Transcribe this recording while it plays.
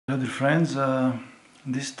Hello dear friends,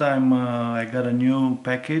 this time I got a new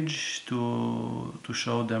package to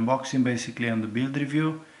show the unboxing basically and the build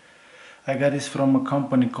review. I got this from a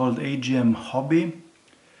company called AGM Hobby,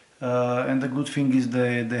 and the good thing is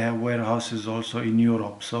they have warehouses also in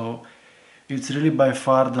Europe, so it's really by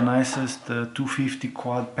far the nicest 250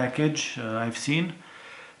 quad package I've seen.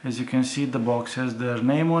 As you can see, the box has their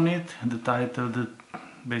name on it, the title,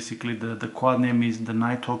 basically the quad name is the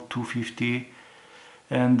Nighthawk 250,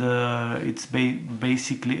 and it's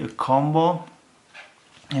basically a combo.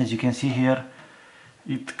 As you can see here,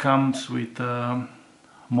 it comes with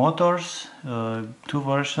motors, two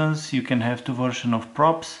versions. You can have two versions of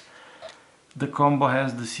props. The combo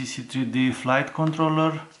has the Cc3d flight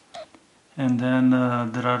controller, and then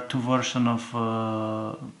there are two versions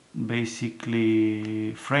of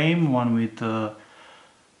basically frame, one with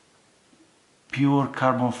pure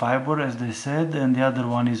carbon fiber as they said, and the other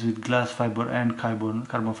one is with glass fiber and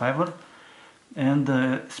carbon fiber. And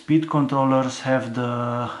the speed controllers have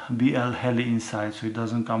the BL heli inside, so it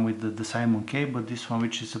doesn't come with the Simon K, but this one,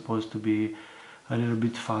 which is supposed to be a little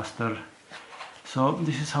bit faster. So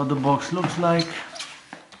this is how the box looks like.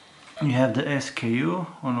 You have the SKU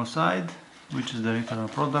on the side, which is the internal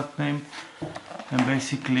product name, and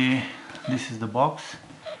basically this is the box.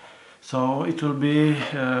 So it will be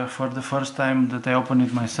for the first time that I open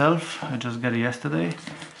it myself. I just got it yesterday.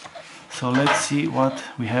 So let's see what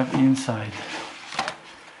we have inside.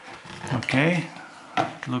 Okay,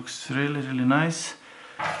 it looks really nice.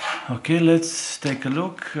 Okay, let's take a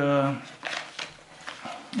look.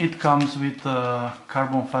 It comes with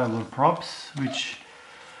carbon fiber props, which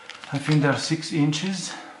I think they're 6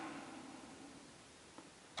 inches.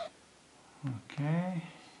 Okay,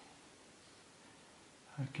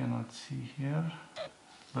 I cannot see here,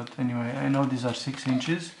 but anyway, I know these are 6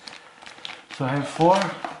 inches. So I have 4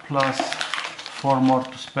 plus 4 more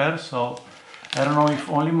to spare, so I don't know if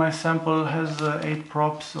only my sample has 8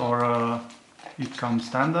 props or it comes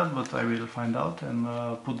standard, but I will find out and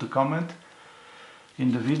put the comment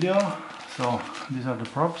in the video. So these are the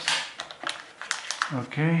props.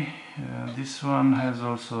 Okay, this one has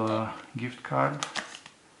also a gift card.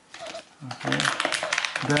 Okay,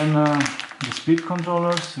 then the speed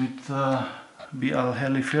controllers with BL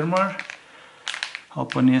heli firmware,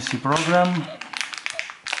 OpenESC program,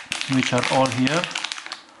 which are all here,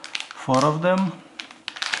 4 of them.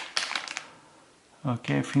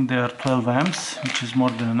 Okay, I think they are 12 amps, which is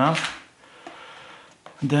more than enough.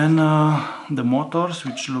 Then the motors,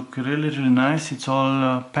 which look really nice. It's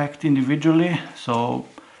all packed individually, so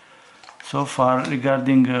far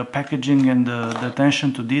regarding packaging and the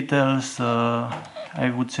attention to details, I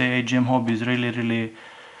would say AGM Hobby is really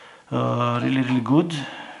good.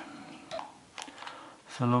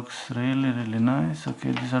 So looks really nice.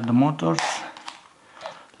 Okay, these are the motors.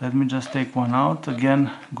 Let me just take one out. Again,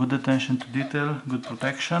 good attention to detail, good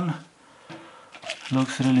protection.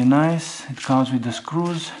 Looks really nice. It comes with the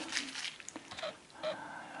screws.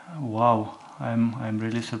 Wow, I'm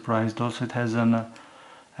really surprised. Also, it has an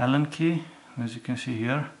Allen key, as you can see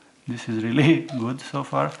here. This is really good so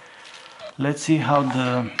far. Let's see how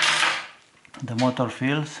the motor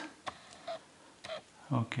feels.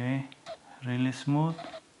 Okay, really smooth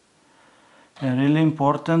and really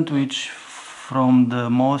important, which from the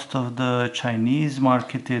most of the Chinese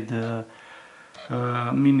marketed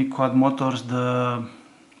mini quad motors, the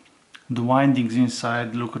windings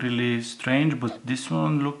inside look really strange, but this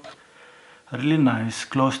one look really nice,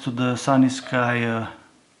 close to the Sunny Sky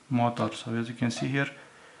motor. So as you can see here,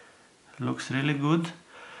 looks really good.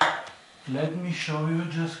 Let me show you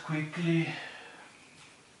just quickly.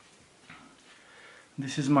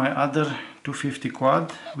 This is my other 250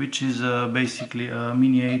 quad, which is basically a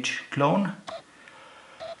mini H clone,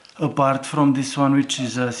 apart from this one, which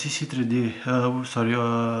is a Cc3d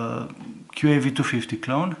QAV250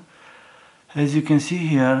 clone. As you can see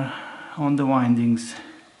here on the windings,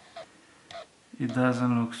 it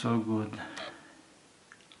doesn't look so good.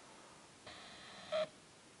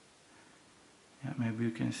 Yeah, maybe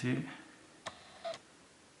you can see.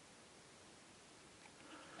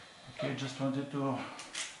 Okay, just wanted to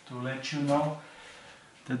let you know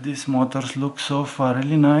that these motors look so far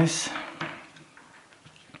really nice.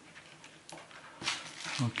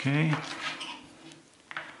 Okay,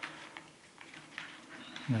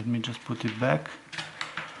 let me just put it back.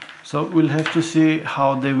 So we'll have to see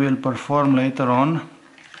how they will perform later on,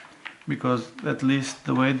 because at least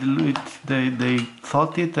the way they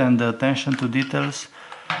thought it and the attention to details,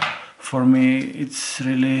 for me it's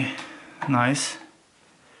really nice.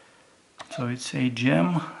 So it's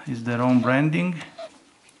AGM, is their own branding,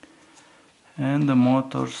 and the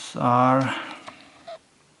motors are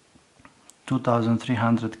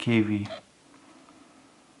 2300 kV.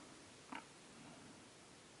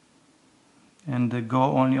 And they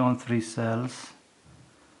go only on 3 cells.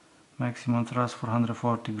 Maximum thrust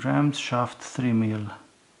 440 grams, shaft 3 mil.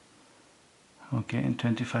 Okay, and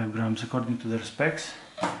 25 grams according to their specs.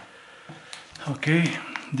 Okay,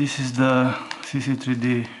 this is the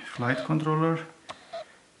Cc3d flight controller.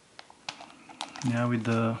 Yeah, with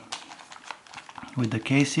the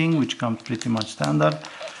casing, which comes pretty much standard.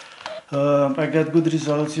 I got good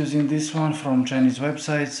results using this one from Chinese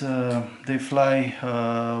websites. They fly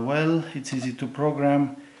well, it's easy to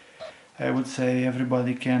program. I would say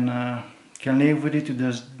everybody can live with it. You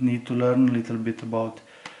just need to learn a little bit about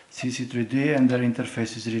Cc3d, and their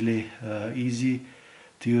interface is really easy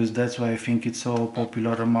to use. That's why I think it's so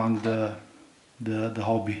popular among the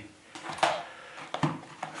hobby.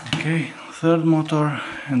 Okay, third motor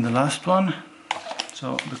and the last one.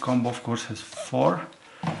 So the combo of course has 4.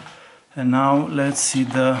 And now let's see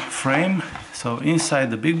the frame. So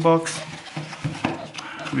inside the big box,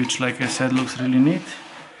 which like I said looks really neat.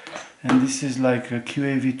 And this is like a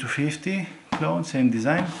QAV250 clone, same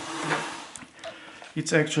design.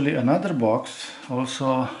 It's actually another box,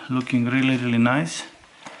 also looking really nice.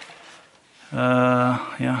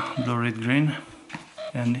 Yeah, blue, red, green.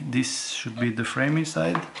 And this should be the frame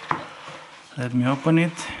inside. Let me open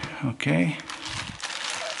it. Okay.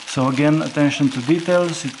 So again, attention to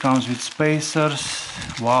details. It comes with spacers.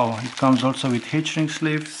 Wow, it comes also with heat shrink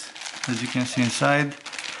sleeves, as you can see inside.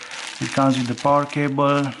 It comes with the power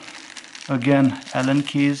cable. Again, Allen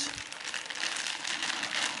keys.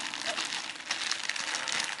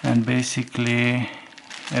 And basically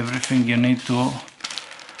everything you need in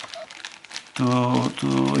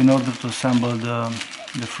order to assemble the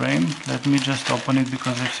frame. Let me just open it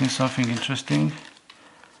because I've seen something interesting.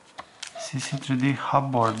 Cc3d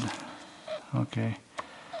Hub Board. Okay,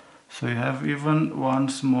 so you have even one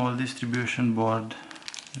small distribution board,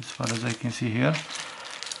 as far as I can see here.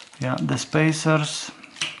 Yeah, the spacers,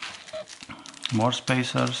 more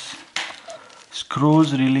spacers,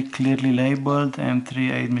 screws really clearly labeled,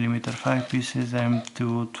 M3 8mm 5 pieces,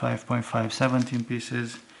 M2 5.5 17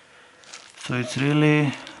 pieces. So it's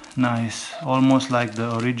really nice, almost like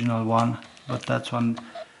the original one, but that one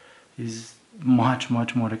is much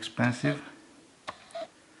more expensive.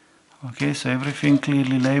 Okay, so everything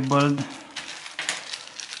clearly labeled,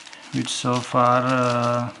 which so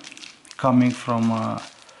far coming from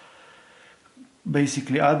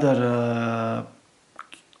basically other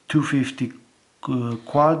 250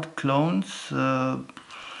 quad clones.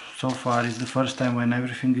 So far is the first time when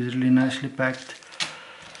everything is really nicely packed,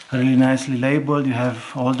 really nicely labeled. You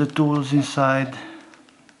have all the tools inside,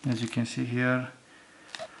 as you can see here,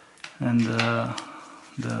 and the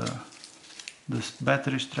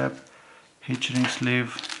battery strap, heat shrink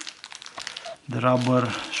sleeve, the rubber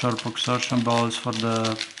sharp extortion balls for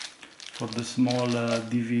the small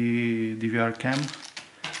DVR cam,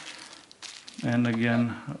 and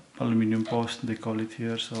again aluminum post, they call it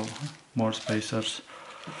here, so more spacers.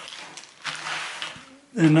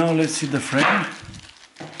 And now let's see the frame.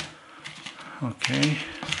 Okay,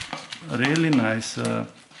 really nice.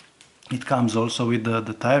 It comes also with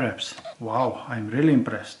the tie wraps. Wow, I'm really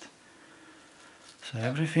impressed. So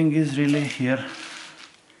everything is really here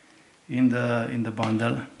in the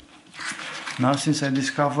bundle. Now, since I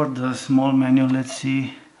discovered the small manual, let's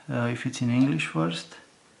see if it's in English first.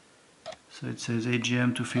 So it says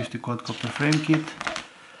AGM 250 Quadcopter frame kit,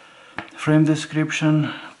 frame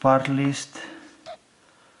description, part list,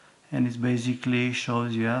 and it basically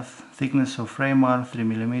shows you have thickness of frame arm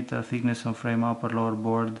 3mm, thickness of frame upper lower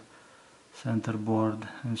board, center board,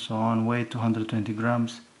 and so on, weight 220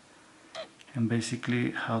 grams, and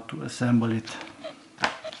basically how to assemble it.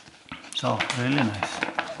 So really nice.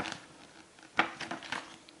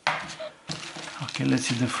 Okay, let's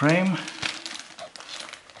see the frame.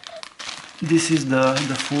 This is the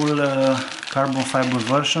full carbon fiber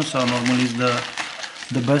version, so normally it's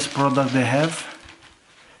the best product they have.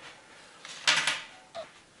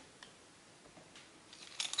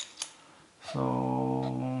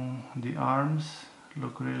 So the arms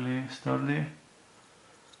look really sturdy,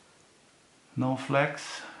 no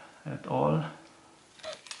flex at all.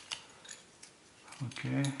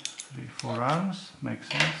 Okay, 3-4 arms, makes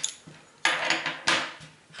sense.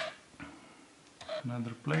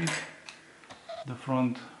 Another plate, the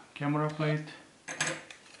front camera plate,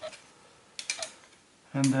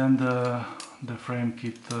 and then the frame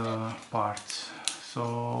kit parts.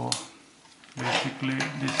 So basically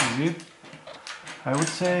this is it. I would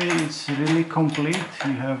say it's really complete.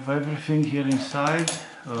 You have everything here inside,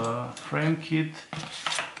 frame kit,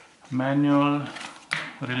 manual,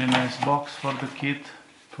 really nice box for the kit,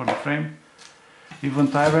 for the frame.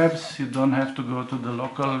 Even tie wraps, you don't have to go to the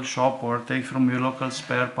local shop or take from your local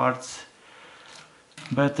spare parts.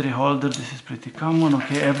 Battery holder, this is pretty common.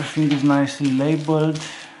 Okay, everything is nicely labeled.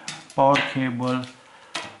 Power cable,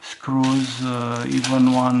 screws,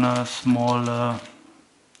 even one small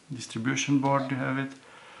distribution board, you have it.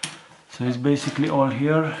 So it's basically all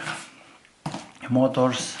here.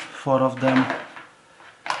 Motors, 4 of them,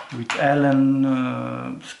 with Allen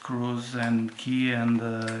screws and key and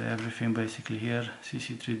everything basically here.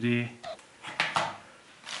 Cc3d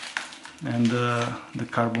and the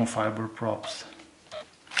carbon fiber props.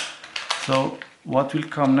 So what will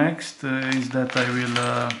come next is that I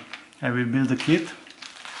will build the kit.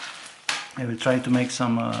 I will try to make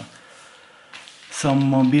some build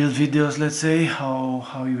videos, let's say,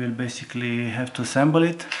 how you will basically have to assemble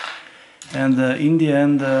it. And in the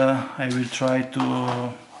end I will try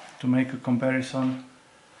to make a comparison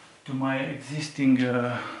to my existing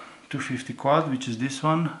 250 quad, which is this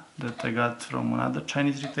one that I got from another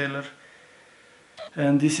Chinese retailer.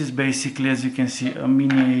 And this is basically, as you can see, a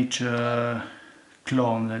mini H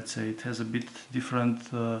clone, let's say. It has a bit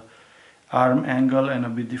different arm angle and a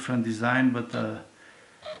bit different design, but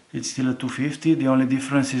it's still a 250. The only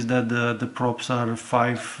difference is that the props are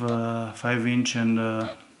 5 inch and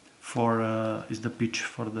 4 is the pitch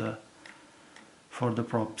for the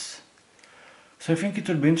props. So I think it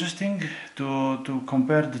will be interesting to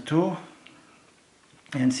compare the two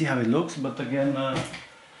and see how it looks. But again,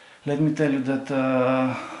 let me tell you that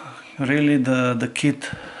really the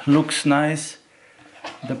kit looks nice,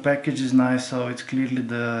 the package is nice, so it's clearly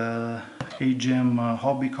the AGM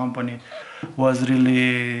hobby company was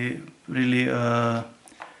really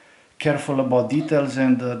careful about details,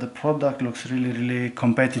 and the product looks really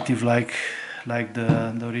competitive, like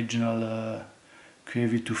the original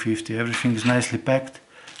QAV250. Everything is nicely packed,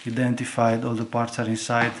 identified, all the parts are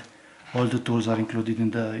inside, all the tools are included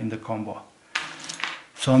in the combo.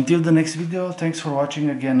 So until the next video, thanks for watching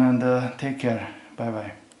again, and take care. Bye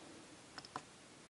bye.